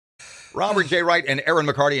Robert J. Wright and Erin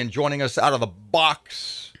McCarty, and joining us out of the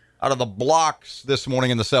blocks this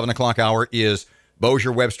morning in the 7 o'clock hour is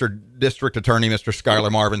Bossier-Webster District Attorney, Mr. Schuyler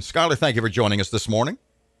Marvin. Schuyler, thank you for joining us this morning.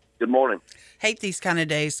 Good morning. Hate these kind of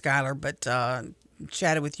days, Schuyler, but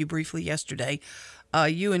chatted with you briefly yesterday.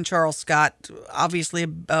 You and Charles Scott, obviously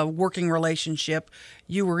a working relationship.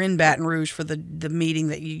 You were in Baton Rouge for the meeting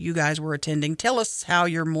that you guys were attending. Tell us how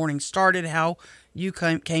your morning started, how you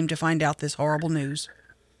came to find out this horrible news.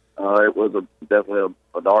 It was definitely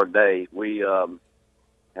a dark day. We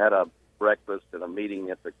had a breakfast and a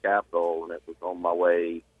meeting at the Capitol, and it was on my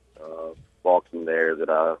way walking there that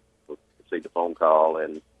I received a phone call,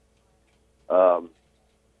 and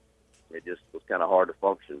it just was kind of hard to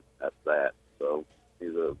function after that. So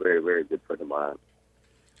he's a very, very good friend of mine.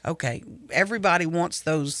 Okay, everybody wants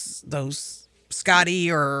those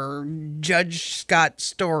Scotty or Judge Scott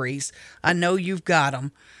stories. I know you've got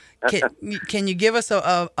them. Can you give us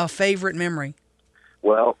a favorite memory?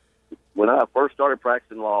 Well, when I first started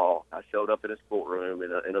practicing law, I showed up in his courtroom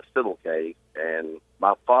in a civil case, and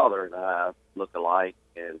my father and I look alike,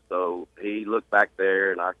 and so he looked back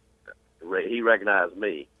there, and he recognized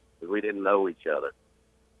me because we didn't know each other,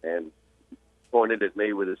 and pointed at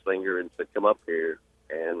me with his finger and said, "Come up here."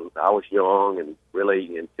 And I was young and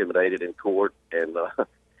really intimidated in court, and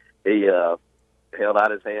he held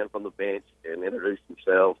out his hand from the bench and introduced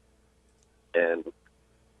himself. And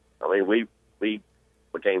I mean, we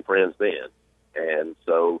became friends then. And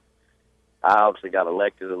so I obviously got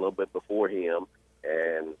elected a little bit before him,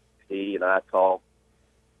 and he and I talked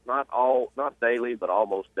not daily, but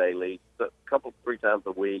almost daily, a couple, 3 times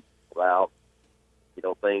a week about,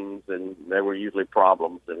 things, and there were usually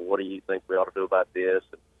problems, and what do you think we ought to do about this?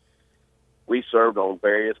 And we served on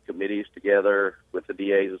various committees together with the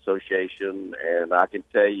DA's Association, and I can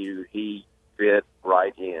tell you he fit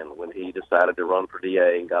right in when he decided to run for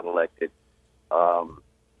DA and got elected.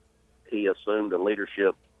 He assumed a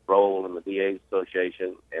leadership role in the DA's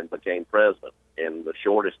Association and became president in the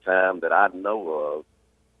shortest time that I know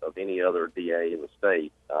of any other DA in the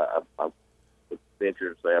state. I would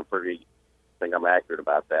venture to say I think I'm accurate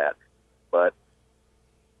about that. But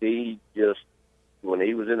he just, when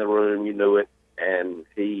he was in the room, you knew it, and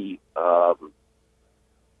he was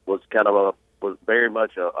was very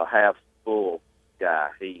much a half full guy.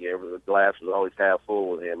 The glass was always half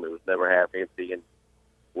full with him. It was never half empty. And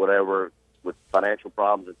whatever with financial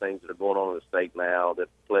problems and things that are going on in the state now that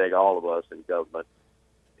plague all of us in government,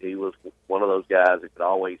 he was one of those guys that could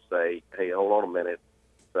always say, "Hey, hold on a minute,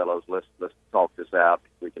 fellows, let's talk this out.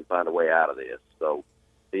 We can find a way out of this." So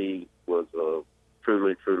he was a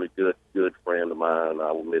truly, truly good friend of mine.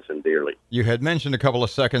 I will miss him dearly. You had mentioned a couple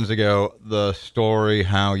of seconds ago the story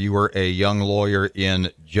how you were a young lawyer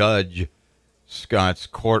in Judge Scott's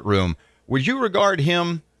courtroom. Would you regard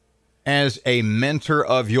him as a mentor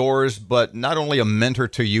of yours, but not only a mentor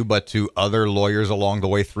to you, but to other lawyers along the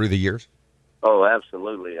way through the years? Oh,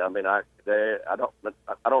 absolutely. I mean, I don't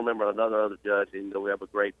remember another other judge. Even though we have a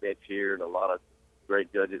great bench here and a lot of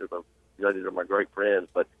great judges are my great friends,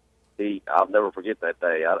 but I'll never forget that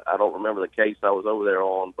day. I don't remember the case I was over there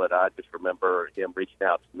on, but I just remember him reaching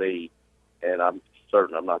out to me, and I'm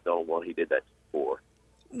certain I'm not the only one he did that for.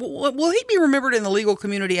 Will he be remembered in the legal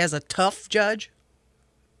community as a tough judge?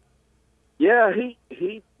 Yeah,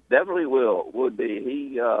 he definitely would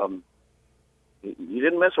be. You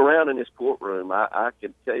didn't mess around in his courtroom. I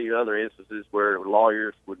can tell you other instances where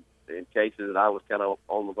lawyers would, in cases that I was kind of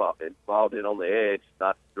involved in on the edge,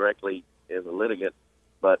 not directly as a litigant,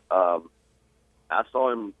 but I saw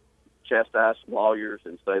him chastise some lawyers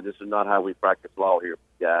and say, "This is not how we practice law here,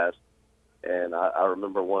 guys." And I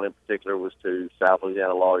remember one in particular was to South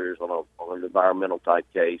Louisiana lawyers on an environmental type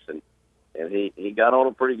case, and he got on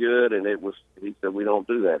them pretty good, and he said, "We don't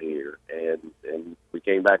do that here." And we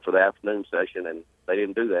came back for the afternoon session, and they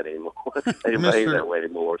didn't do that anymore. They didn't behave that way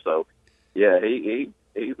anymore. So, yeah, he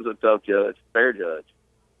was a tough judge, fair judge.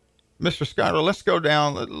 Mr. Schuyler, let's go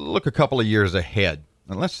down, look a couple of years ahead.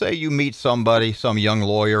 And let's say you meet somebody, some young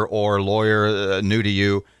lawyer or lawyer new to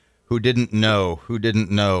you who didn't know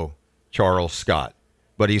Charles Scott,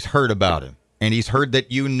 but he's heard about him. And he's heard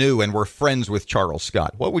that you knew and were friends with Charles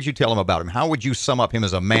Scott. What would you tell him about him? How would you sum up him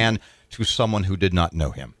as a man to someone who did not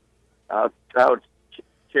know him? I would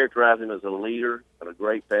characterize him as a leader and a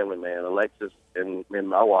great family man. Alexis and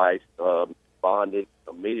my wife bonded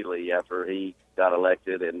immediately after he got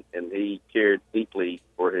elected, and he cared deeply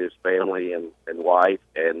for his family and wife,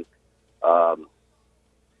 and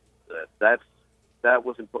that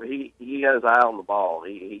was important. He had his eye on the ball.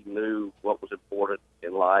 He knew what was important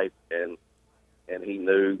in life, and he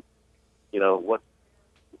knew, what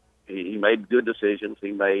he made good decisions.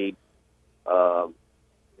 He made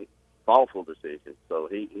thoughtful decisions. So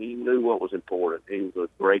he knew what was important. He was a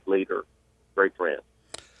great leader, great friend.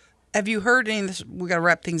 Have you heard any? We got to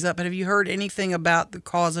wrap things up, but have you heard anything about the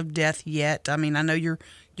cause of death yet? I mean, I know you're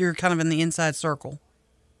kind of in the inside circle.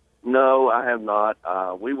 No, I have not.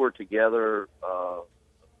 We were together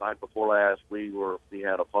night before last. We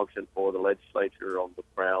had a function for the legislature on the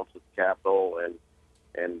grounds of the Capitol,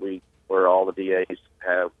 and we where all the DAs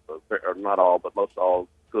have, or not all, but most all,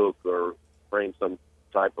 cook or bring some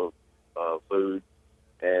type of food.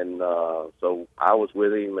 And so I was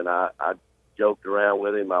with him, and I joked around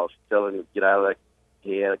with him. I was telling him to get out of that.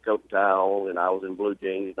 He had a coat and tie on, and I was in blue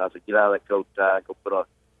jeans. And I said, get out of that coat and tie, go put a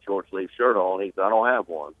short sleeve shirt on. He said, I don't have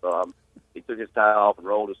one. So he took his tie off and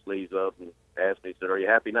rolled his sleeves up and asked me, he said, are you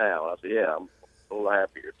happy now? And I said, yeah, I'm a little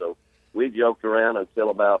happier. So we joked around until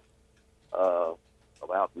about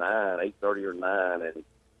 8:30 or 9, and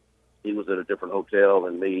he was at a different hotel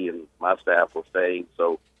than me and my staff were staying.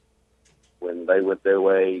 So when they went their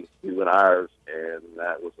way, we went ours, and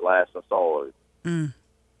that was the last I saw of him.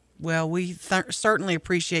 Well, we certainly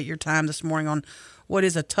appreciate your time this morning on what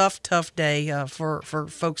is a tough day for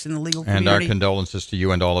folks in the legal community. And our condolences to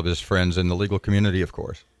you and all of his friends in the legal community, of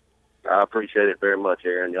course. I appreciate it very much,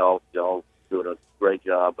 Erin. Y'all doing a great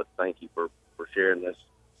job, but thank you for sharing this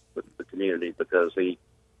with the community, because he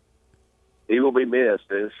will be missed.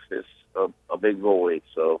 It's a big void,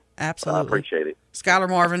 so absolutely. I appreciate it. Schuyler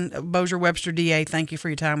Marvin, Bossier-Webster DA, thank you for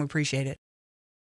your time. We appreciate it.